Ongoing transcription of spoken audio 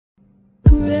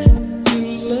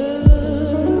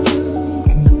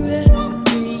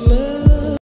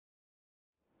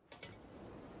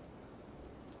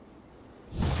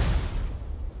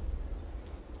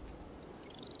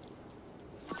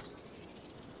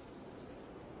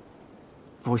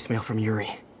Voicemail from Yuri.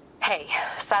 Hey,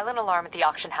 silent alarm at the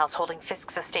auction house holding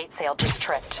Fisk's estate sale just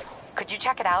tripped. Could you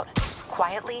check it out?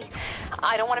 Quietly?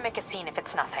 I don't want to make a scene if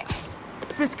it's nothing.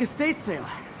 Fisk estate sale.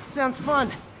 Sounds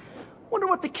fun. Wonder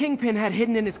what the Kingpin had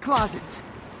hidden in his closets.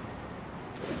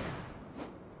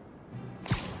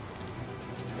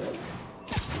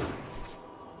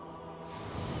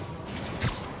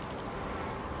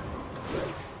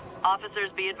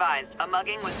 Officers be advised, a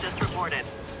mugging was just reported.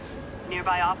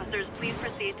 Nearby officers, please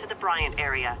proceed to the Bryant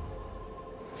area.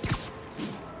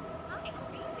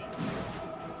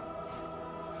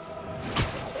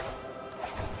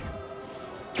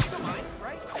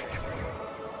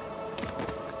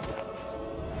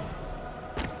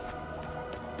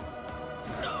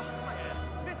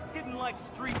 Fisk didn't like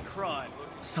street crime.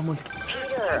 Someone's...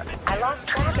 Peter, I lost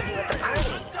track of you at the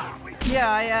party. Yeah,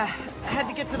 I had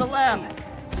to get to the lab.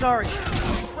 Sorry.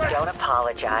 Don't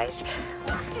apologize.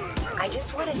 I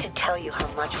just wanted to tell you how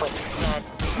much what you said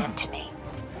meant to me.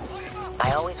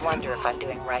 I always wonder if I'm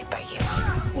doing right by you.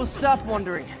 Well, stop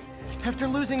wondering. After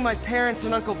losing my parents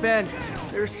and Uncle Ben,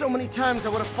 there are so many times I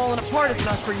would have fallen apart if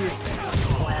not for you.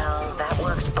 Well, that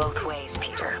works both ways,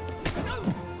 Peter.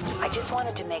 I just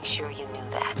wanted to make sure you knew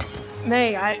that.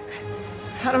 May, I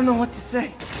don't know what to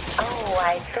say. Oh,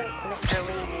 I think Mr.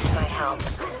 Lee needs my help.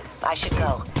 I should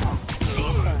go. See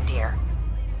you soon, dear.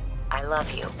 I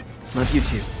love you. Love you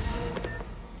too.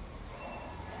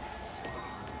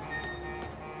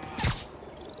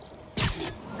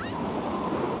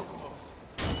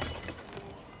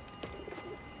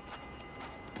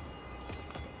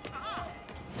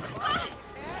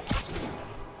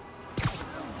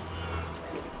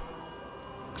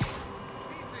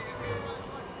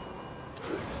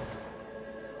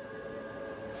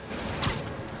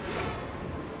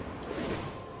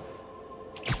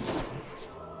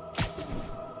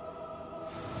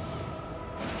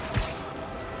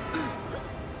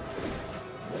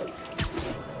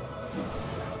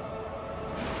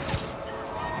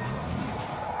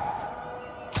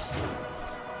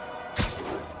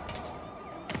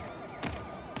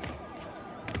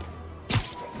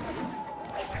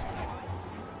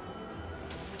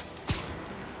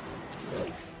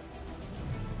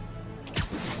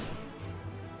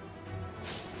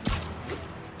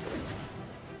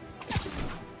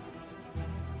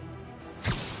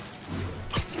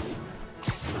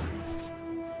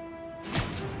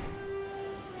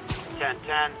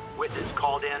 Witness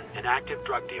called in an active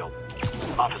drug deal.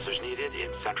 Officers needed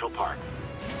in Central Park.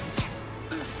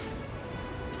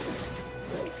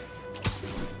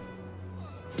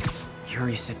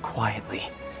 Yuri said quietly.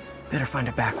 Better find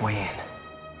a back way in.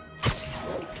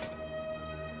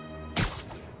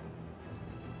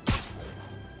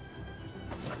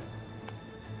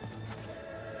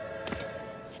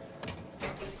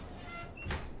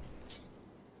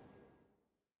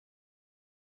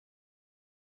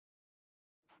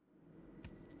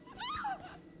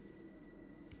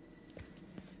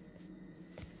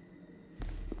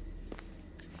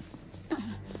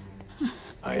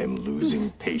 I am losing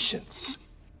patience.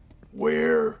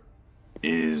 Where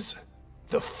is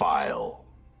the file?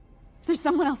 There's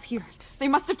someone else here. They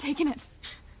must have taken it.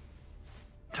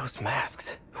 Those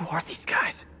masks. Who are these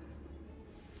guys?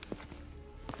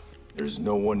 There's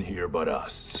no one here but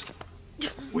us.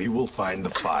 We will find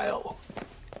the file,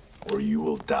 or you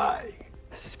will die.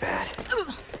 This is bad.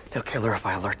 They'll kill her if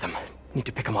I alert them. Need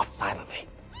to pick them off silently.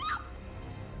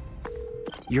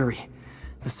 Yuri,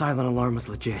 the silent alarm was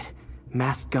legit.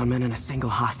 Masked gunmen and a single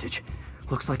hostage.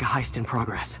 Looks like a heist in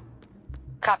progress.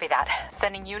 Copy that.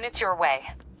 Sending units your way.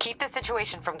 Keep the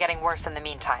situation from getting worse in the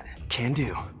meantime. Can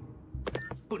do.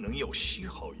 不能有丝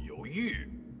毫犹豫。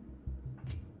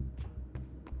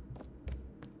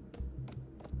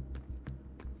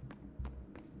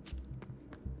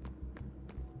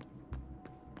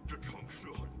这城市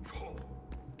很臭。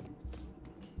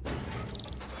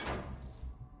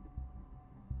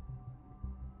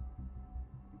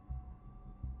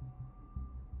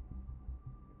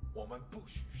我们不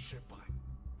许失败。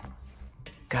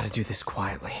 Gotta do this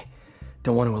quietly.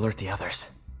 Don't want to alert the others.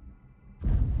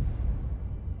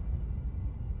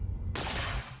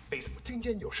 为什么听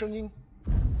见有声音？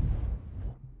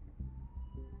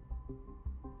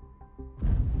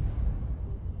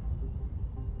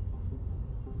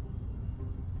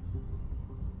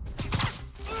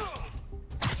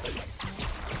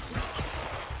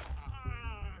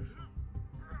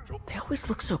 They always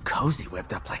look so cozy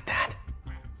whipped up like that.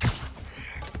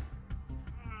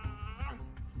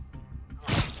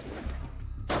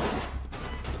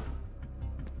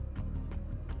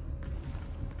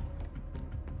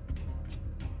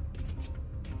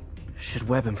 Should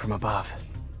web him from above.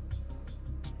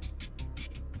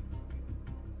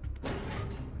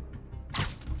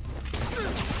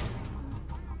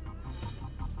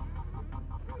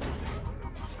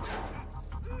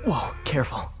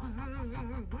 careful.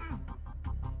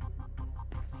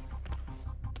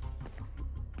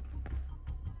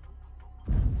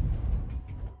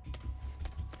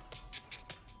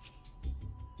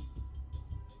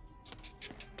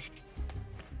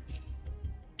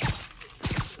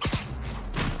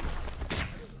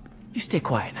 You stay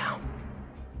quiet now.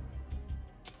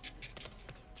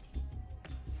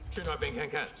 去那边看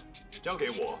看，交给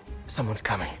我。 Someone's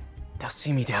coming. They'll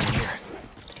see me down here.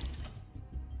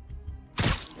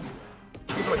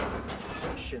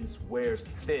 Patience wears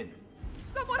thin.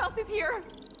 Someone else is here!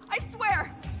 I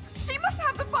swear! She must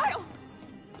have the file!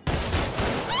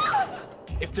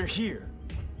 If they're here,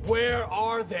 where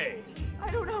are they?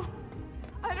 I don't know.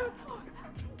 I don't know.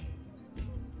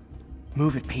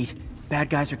 Move it, Pete. Bad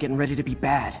guys are getting ready to be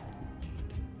bad.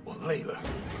 我累了，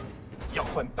要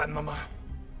换班了吗？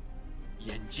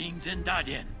 眼睛睁大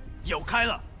点，有开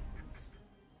了。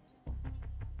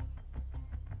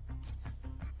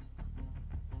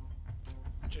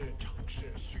这城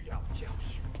市需要教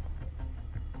训。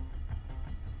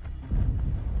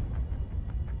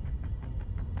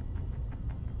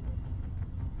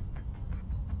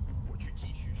我去继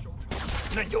续收场，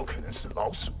那有可能是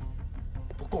老鼠。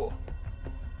不过，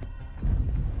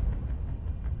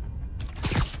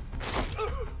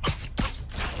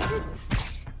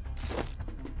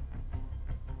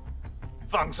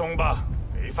放松吧，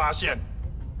没发现。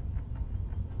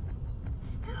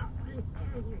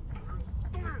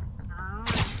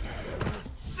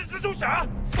是蜘蛛侠，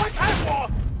快看我！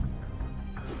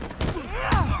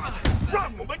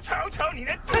让我们瞧瞧你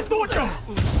能撑多久！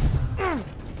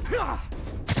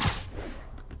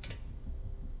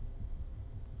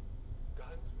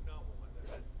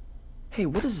 Hey,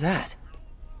 what is that?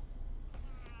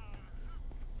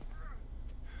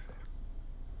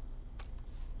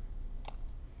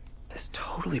 This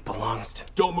totally belongs to...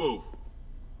 Don't move.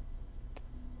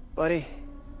 Buddy,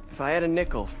 if I had a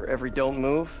nickel for every don't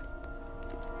move...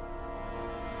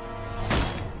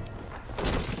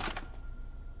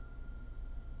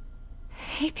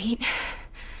 Hey, Pete.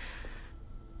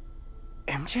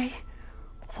 MJ?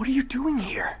 What are you doing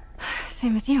here?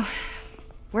 Same as you.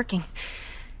 Working.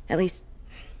 At least,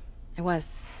 I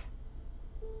was.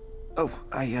 Oh,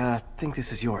 I think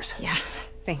this is yours. Yeah,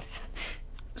 thanks.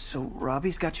 So,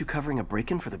 Robbie's got you covering a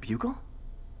break-in for the Bugle?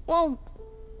 Well,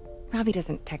 Robbie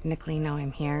doesn't technically know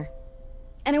I'm here.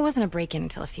 And it wasn't a break-in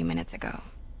until a few minutes ago.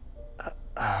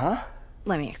 Uh-huh?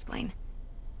 Let me explain.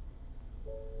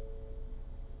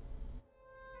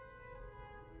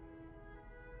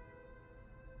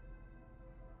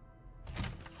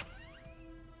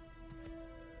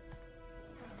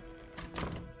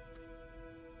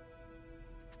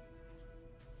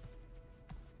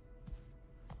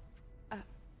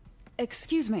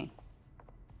 Excuse me.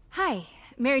 Hi,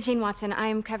 Mary Jane Watson.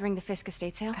 I'm covering the Fisk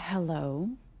estate sale. Hello.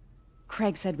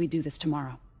 Craig said we'd do this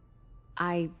tomorrow.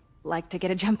 I like to get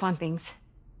a jump on things.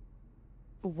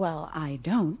 Well, I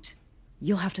don't.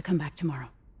 You'll have to come back tomorrow.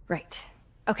 Right.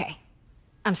 Okay.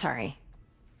 I'm sorry.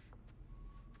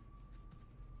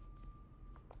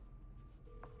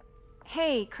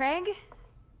 Hey, Craig?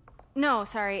 No,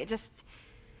 sorry, it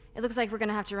looks like we're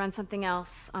gonna have to run something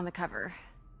else on the cover.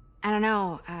 I don't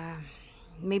know,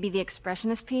 maybe the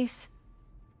expressionist piece?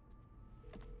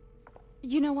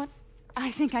 You know what? I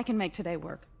think I can make today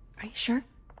work. Are you sure?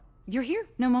 You're here.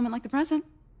 No moment like the present.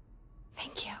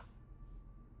 Thank you.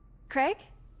 Craig?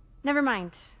 Never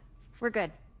mind. We're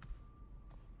good.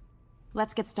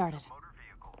 Let's get started.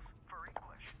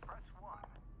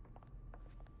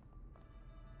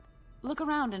 Look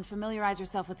around and familiarize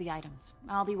yourself with the items.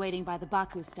 I'll be waiting by the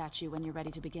Baku statue when you're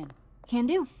ready to begin. Can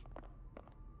do.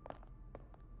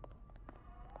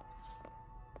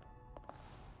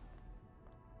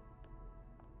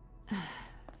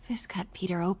 Fisk cut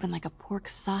Peter open like a pork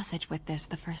sausage with this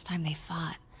the first time they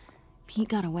fought. Pete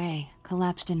got away,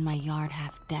 collapsed in my yard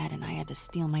half dead, and I had to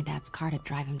steal my dad's car to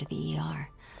drive him to the ER.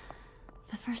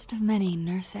 The first of many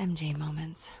Nurse MJ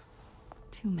moments.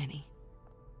 Too many.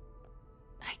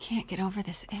 I can't get over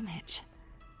this image.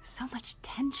 So much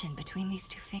tension between these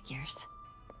two figures.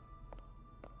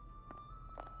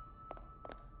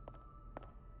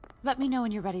 Let me know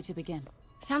when you're ready to begin.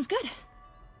 Sounds good.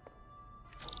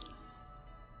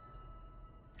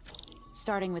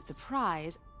 Starting with the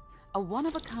prize, a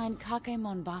one-of-a-kind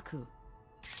Kakemon Baku.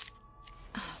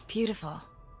 Oh, beautiful.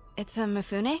 It's a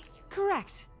Mifune?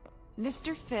 Correct.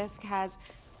 Mr. Fisk has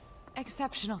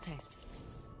exceptional taste.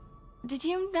 Did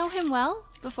you know him well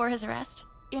before his arrest?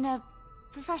 In a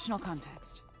professional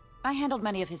context. I handled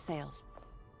many of his sales.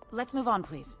 Let's move on,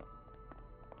 please.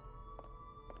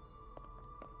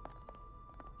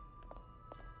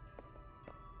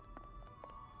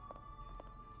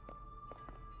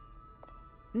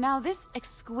 Now this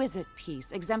exquisite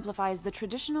piece exemplifies the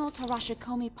traditional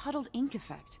Tarashikomi puddled ink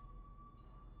effect.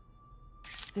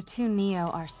 The two Neo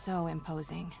are so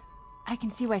imposing. I can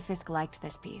see why Fisk liked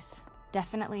this piece.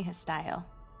 Definitely his style.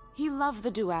 He loved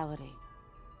the duality.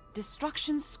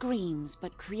 Destruction screams,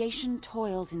 but creation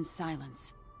toils in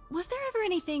silence. Was there ever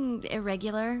anything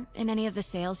irregular in any of the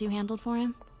sales you handled for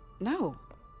him? No.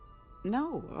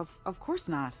 No, of course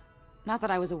not. Not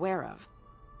that I was aware of.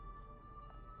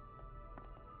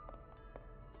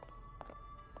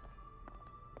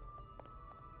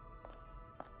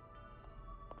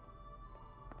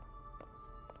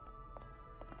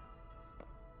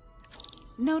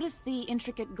 Notice the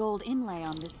intricate gold inlay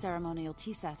on this ceremonial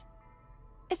tea set.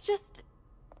 It's just...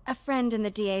 a friend in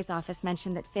the DA's office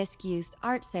mentioned that Fisk used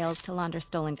art sales to launder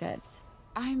stolen goods.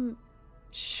 I'm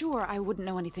sure I wouldn't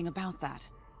know anything about that.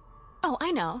 Oh,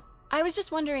 I know. I was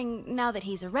just wondering, now that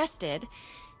he's arrested,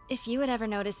 if you had ever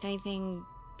noticed anything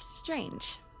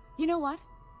strange. You know what?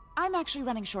 I'm actually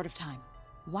running short of time.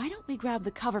 Why don't we grab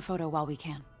the cover photo while we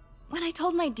can? When I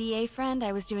told my DA friend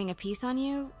I was doing a piece on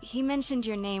you, he mentioned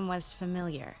your name was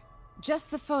familiar.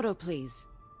 Just the photo, please.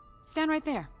 Stand right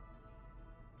there.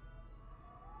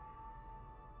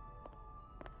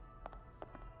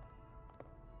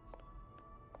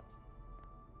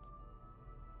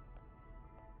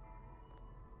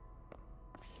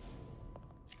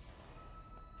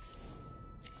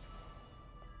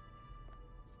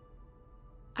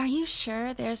 Are you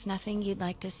sure there's nothing you'd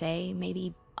like to say,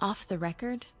 maybe off the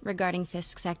record, regarding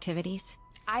Fisk's activities?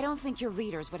 I don't think your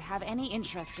readers would have any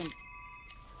interest in...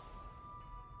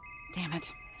 Damn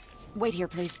it. Wait here,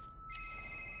 please.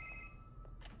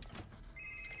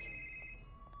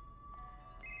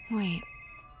 Wait.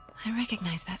 I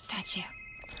recognize that statue.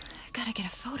 I gotta get a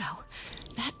photo.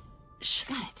 Got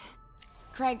it.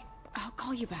 Craig, I'll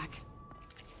call you back.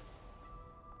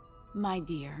 My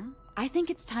dear, I think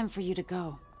it's time for you to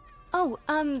go. Oh,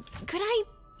 could I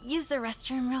use the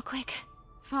restroom real quick?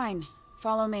 Fine.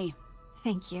 Follow me.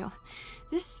 Thank you.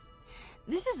 This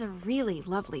is a really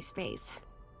lovely space.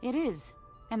 It is.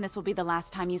 And this will be the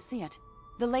last time you see it.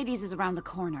 The ladies is around the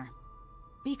corner.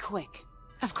 Be quick.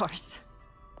 Of course.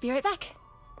 Be right back.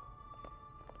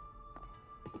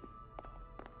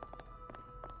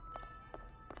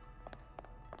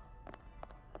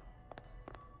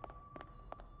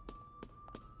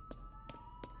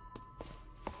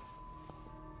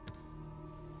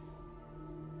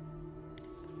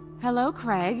 Hello,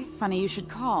 Craig. Funny you should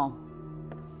call.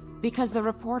 Because the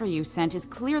reporter you sent is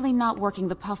clearly not working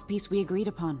the puff piece we agreed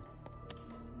upon.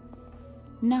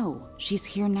 No, she's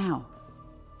here now.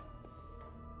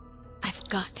 I've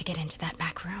got to get into that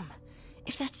back room.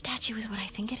 If that statue is what I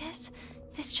think it is,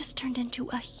 this just turned into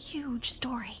a huge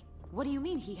story. What do you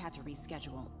mean he had to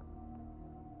reschedule?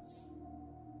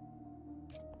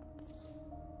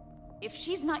 If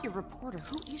she's not your reporter,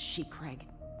 who is she, Craig?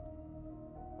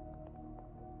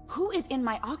 Who is in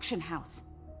my auction house?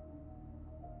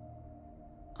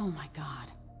 Oh my god.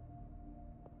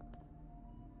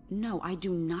 No, I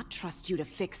do not trust you to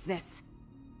fix this.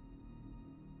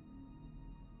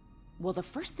 Well, the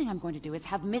first thing I'm going to do is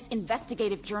have Miss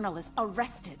Investigative Journalist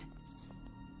arrested.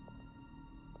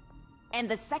 And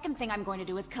the second thing I'm going to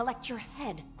do is collect your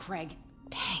head, Craig.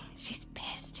 Dang, she's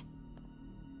pissed.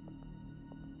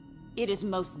 It is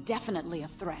most definitely a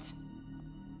threat.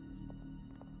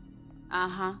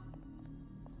 Uh-huh.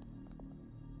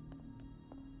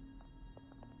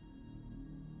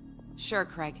 Sure,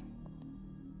 Craig.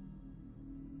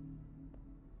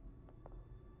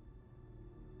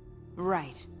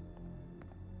 Right.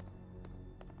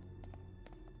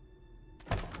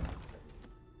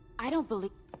 I don't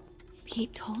believe...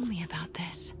 Pete told me about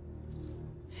this.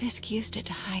 Fisk used it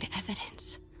to hide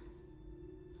evidence.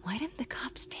 Why didn't the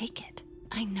cops take it?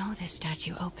 I know this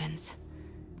statue opens.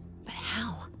 But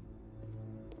how?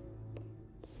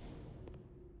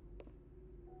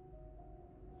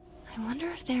 I wonder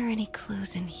if there are any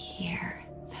clues in here.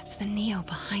 That's the Neo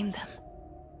behind them.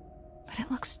 But it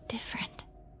looks different.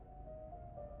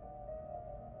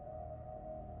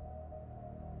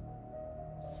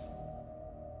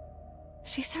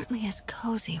 She certainly is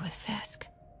cozy with Fisk.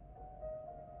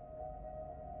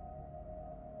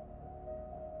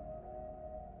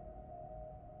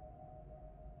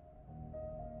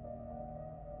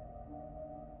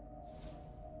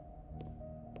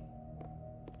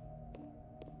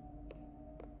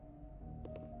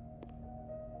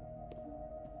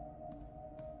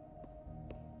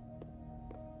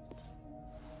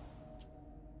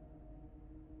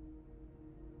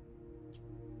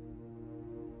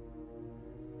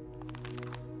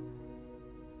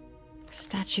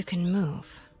 Statue can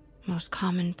move. Most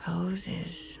common pose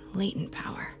is latent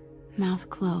power. Mouth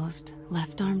closed,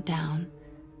 left arm down,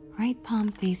 right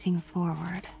palm facing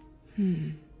forward.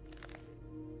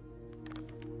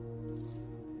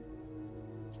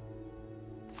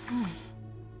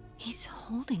 He's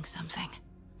holding something.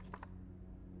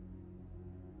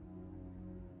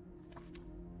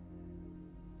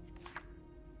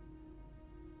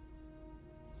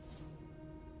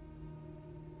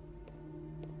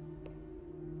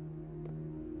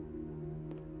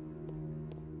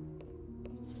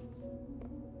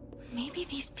 Maybe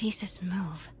these pieces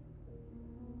move.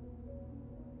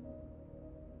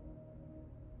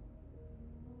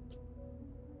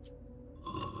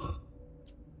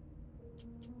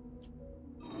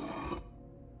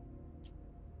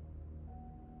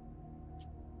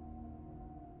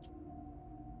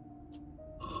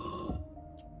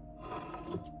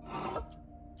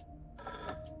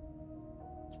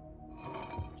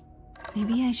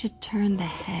 Maybe I should turn the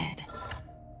head.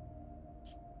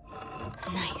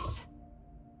 Nice.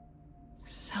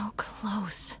 So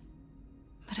close.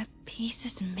 But a piece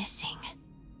is missing.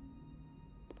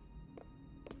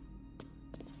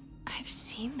 I've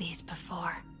seen these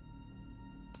before.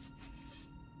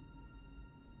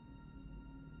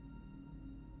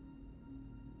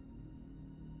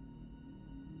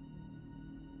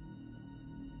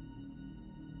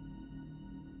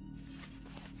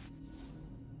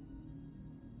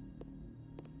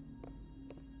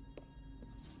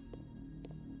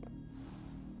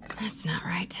 That's not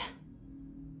right.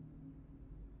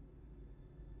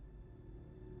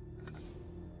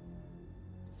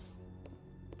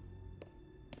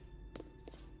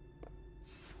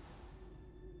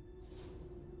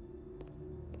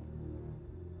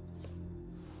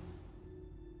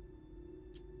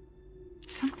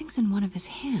 Something's in one of his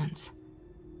hands.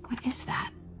 What is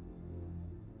that?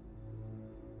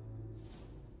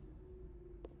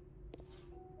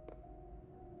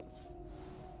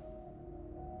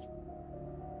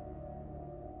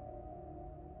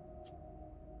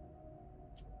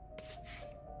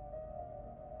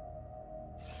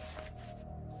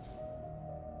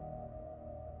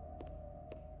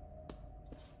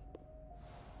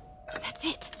 That's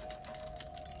it.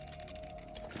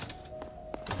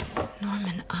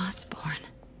 Norman Osborn.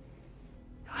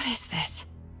 What is this?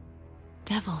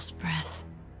 Devil's breath.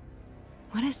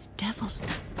 What is devil's...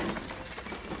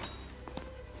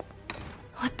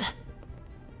 What the...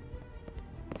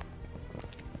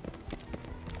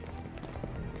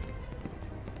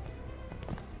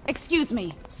 Excuse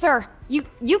me, sir. You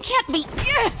can't be...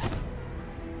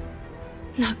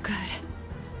 Not good.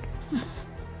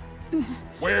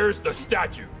 Where's the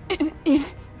statue?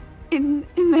 In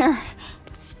there.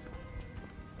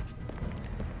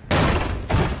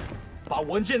 把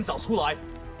文件找出来。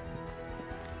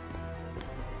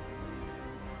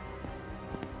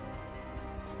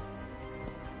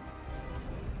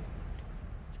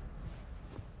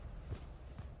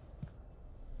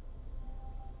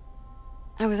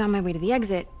 I was on my way to the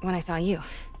exit when I saw you.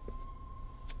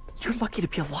 You're lucky to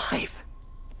be alive.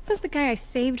 Says the guy I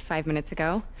saved 5 minutes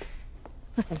ago.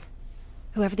 Listen,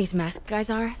 whoever these masked guys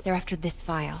are, they're after this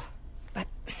file. But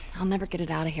I'll never get it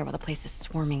out of here while the place is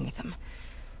swarming with them.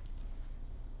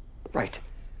 Right.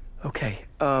 Okay,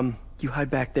 you hide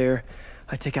back there.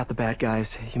 I take out the bad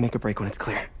guys. You make a break when it's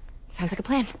clear. Sounds like a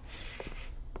plan.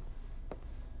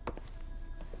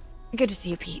 Good to see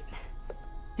you, Pete.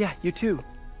 Yeah, you too.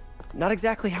 Not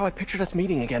exactly how I pictured us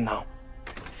meeting again, though.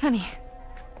 Funny.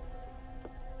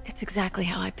 It's exactly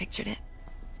how I pictured it.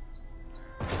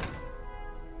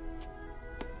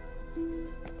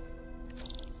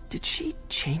 Did she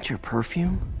change her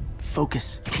perfume?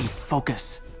 Focus, Pete,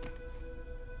 focus.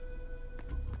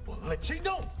 我冷静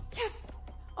动。 Yes.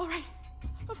 All right.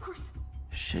 Of course.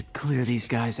 Should clear these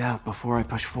guys out before I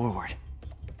push forward.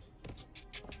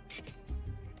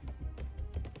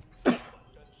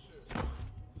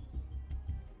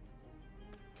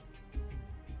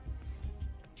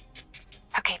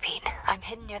 Okay, Pete. I'm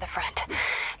hidden near the front.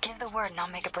 Give the word and I'll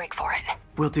make a break for it.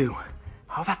 Will do.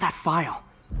 How about that file?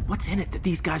 What's in it that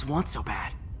these guys want so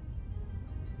bad?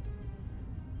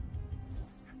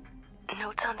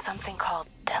 Notes on something called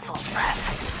Devil's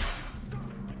Breath.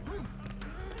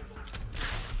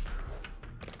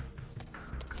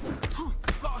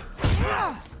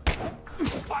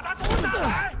 把他头拿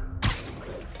来！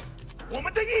我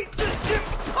们的意志先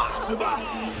放着吧。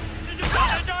继续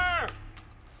卡在这儿。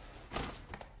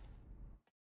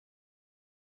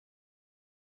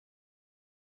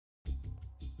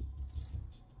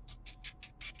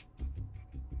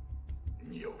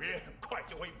纽约很快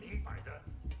就会明白的。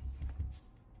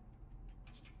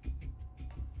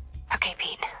 Okay,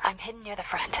 Pete. I'm hidden near the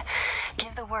front.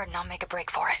 Give the word and I'll make a break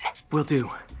for it. Will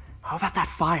do. How about that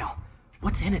file?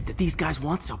 What's in it that these guys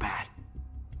want so bad?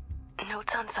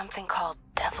 Notes on something called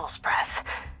Devil's Breath.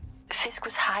 Fisk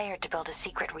was hired to build a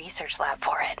secret research lab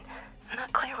for it.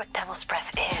 Not clear what Devil's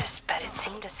Breath is, but it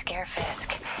seemed to scare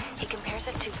Fisk. He compares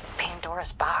it to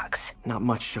Pandora's box. Not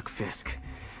much shook Fisk.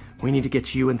 We need to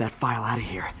get you and that file out of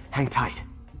here. Hang tight.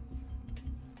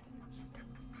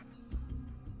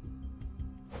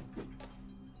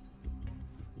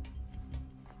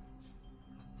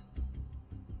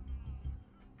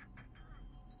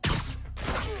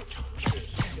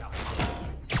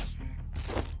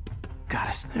 Got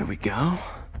us. There we go.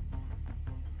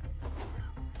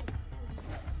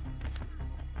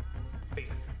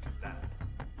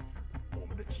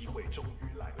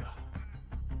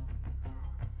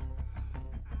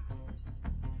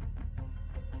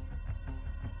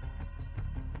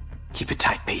 Keep it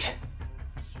tight, Pete.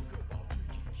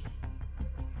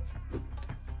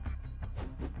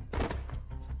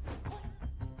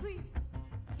 Please,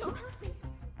 don't hurt me.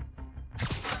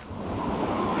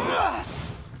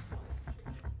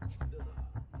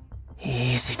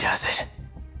 Easy does it.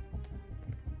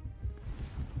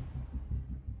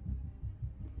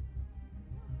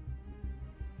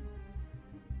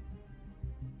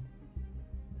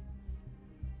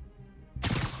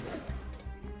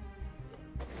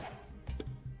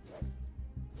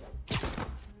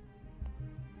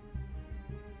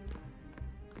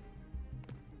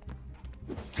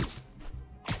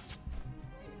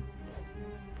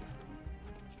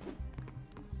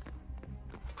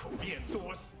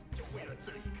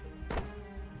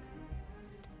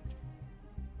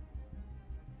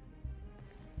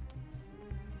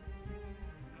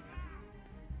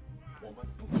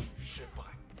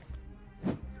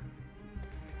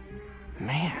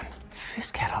 Man,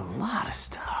 Fisk had a lot of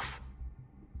stuff.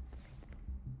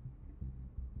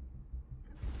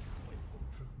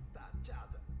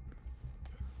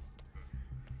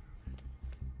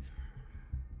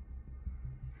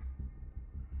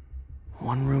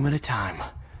 One room at a time.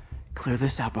 Clear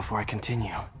this out before I continue.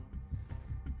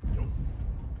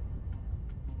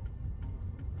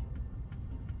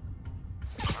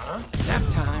 Nap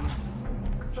time.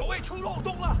 守卫出漏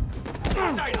洞了，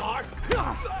在哪儿？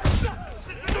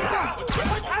全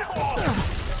部开火！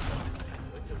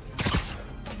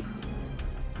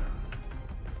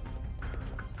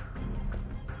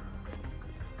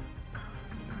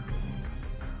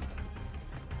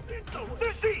别走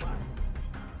阵地！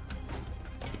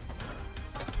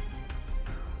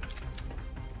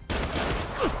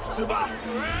死吧！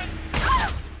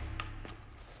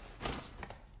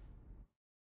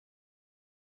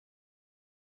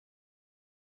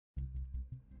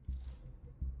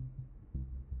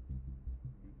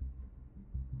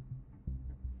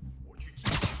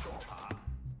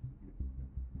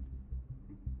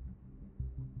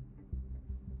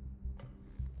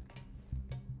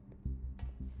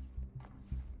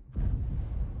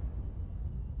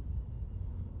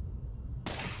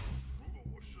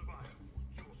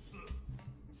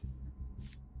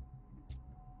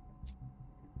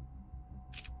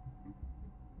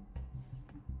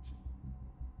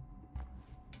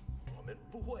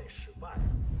 不会失败。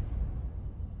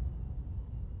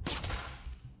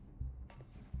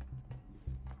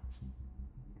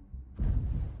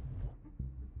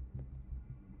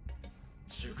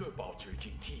时刻保持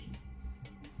警惕。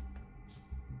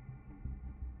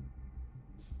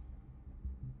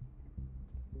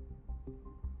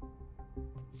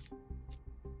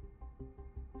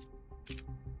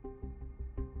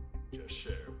这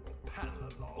事我盼了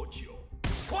老久。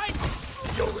快！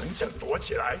有人正躲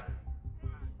起来。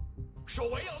 守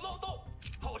卫有漏洞，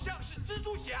好像是蜘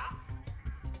蛛侠。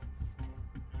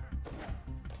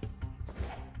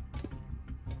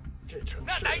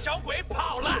那胆小鬼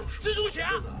跑了，蜘蛛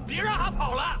侠，别让他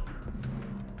跑了。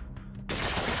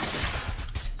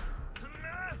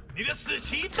你的死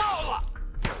期到了，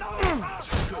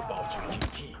时刻保持警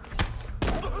惕。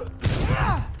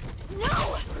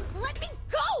No! Let me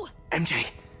go! MJ.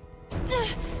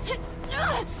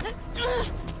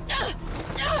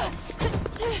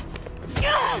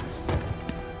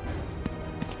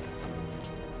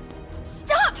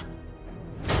 Stop!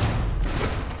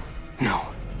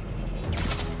 No.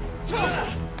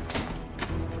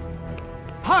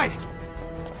 Hide!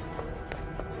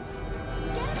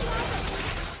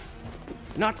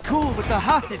 Not cool with the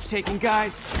hostage-taking,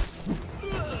 guys.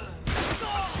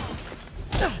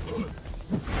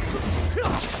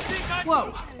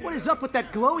 Whoa, what is up with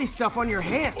that glowy stuff on your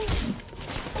hands?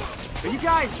 Are you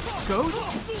guys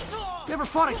ghosts? Never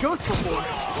fought a ghost before.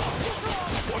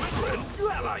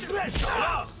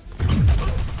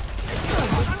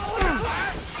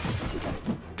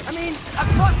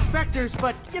 specters,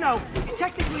 but, you know,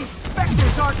 technically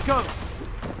specters aren't ghosts.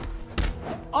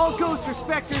 All ghosts are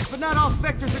specters, but not all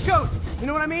specters are ghosts. You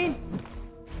know what I mean?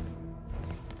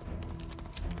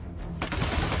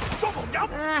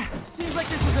 Seems like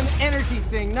this is an energy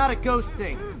thing, not a ghost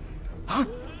thing. Huh?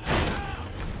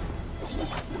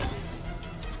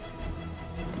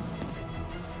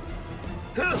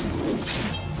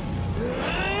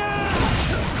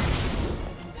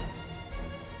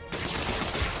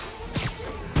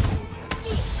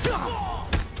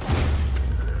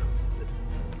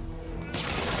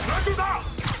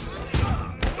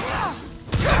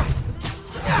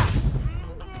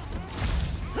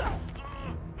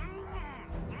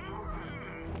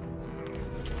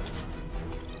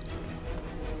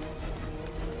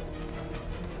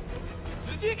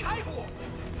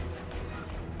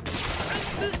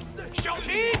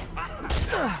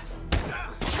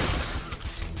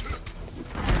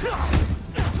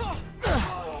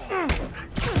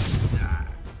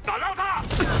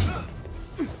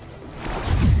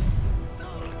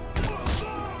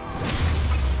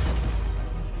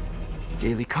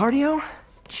 Daily cardio?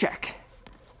 Check.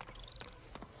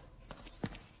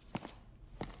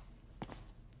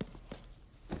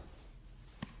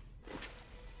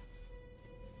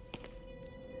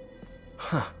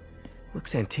 Huh.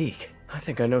 Looks antique. I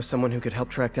think I know someone who could help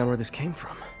track down where this came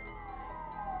from.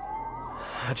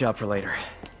 A job for later.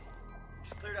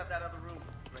 Cleared out that other room.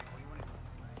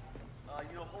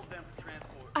 Hold them for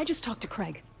transport. I just talked to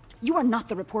Craig. You are not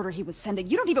the reporter he was sending.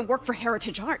 You don't even work for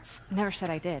Heritage Arts. Never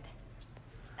said I did.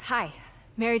 Hi,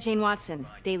 Mary Jane Watson,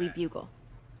 Daily Bugle.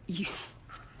 You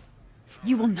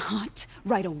will not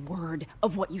write a word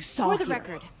of what you saw For the here.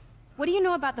 record, what do you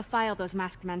know about the file those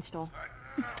masked men stole?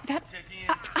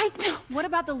 I don't... What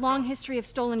about the long history of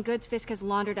stolen goods Fisk has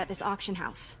laundered at this auction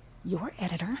house? Your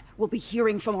editor will be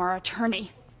hearing from our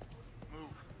attorney. Move.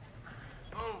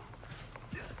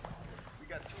 We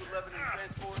got 211 in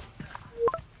transport.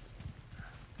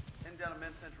 Heading down to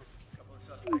Men's Central. A couple of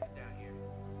suspects down here.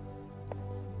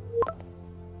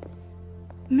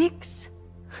 Mix?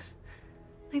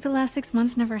 Like the last 6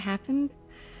 months never happened?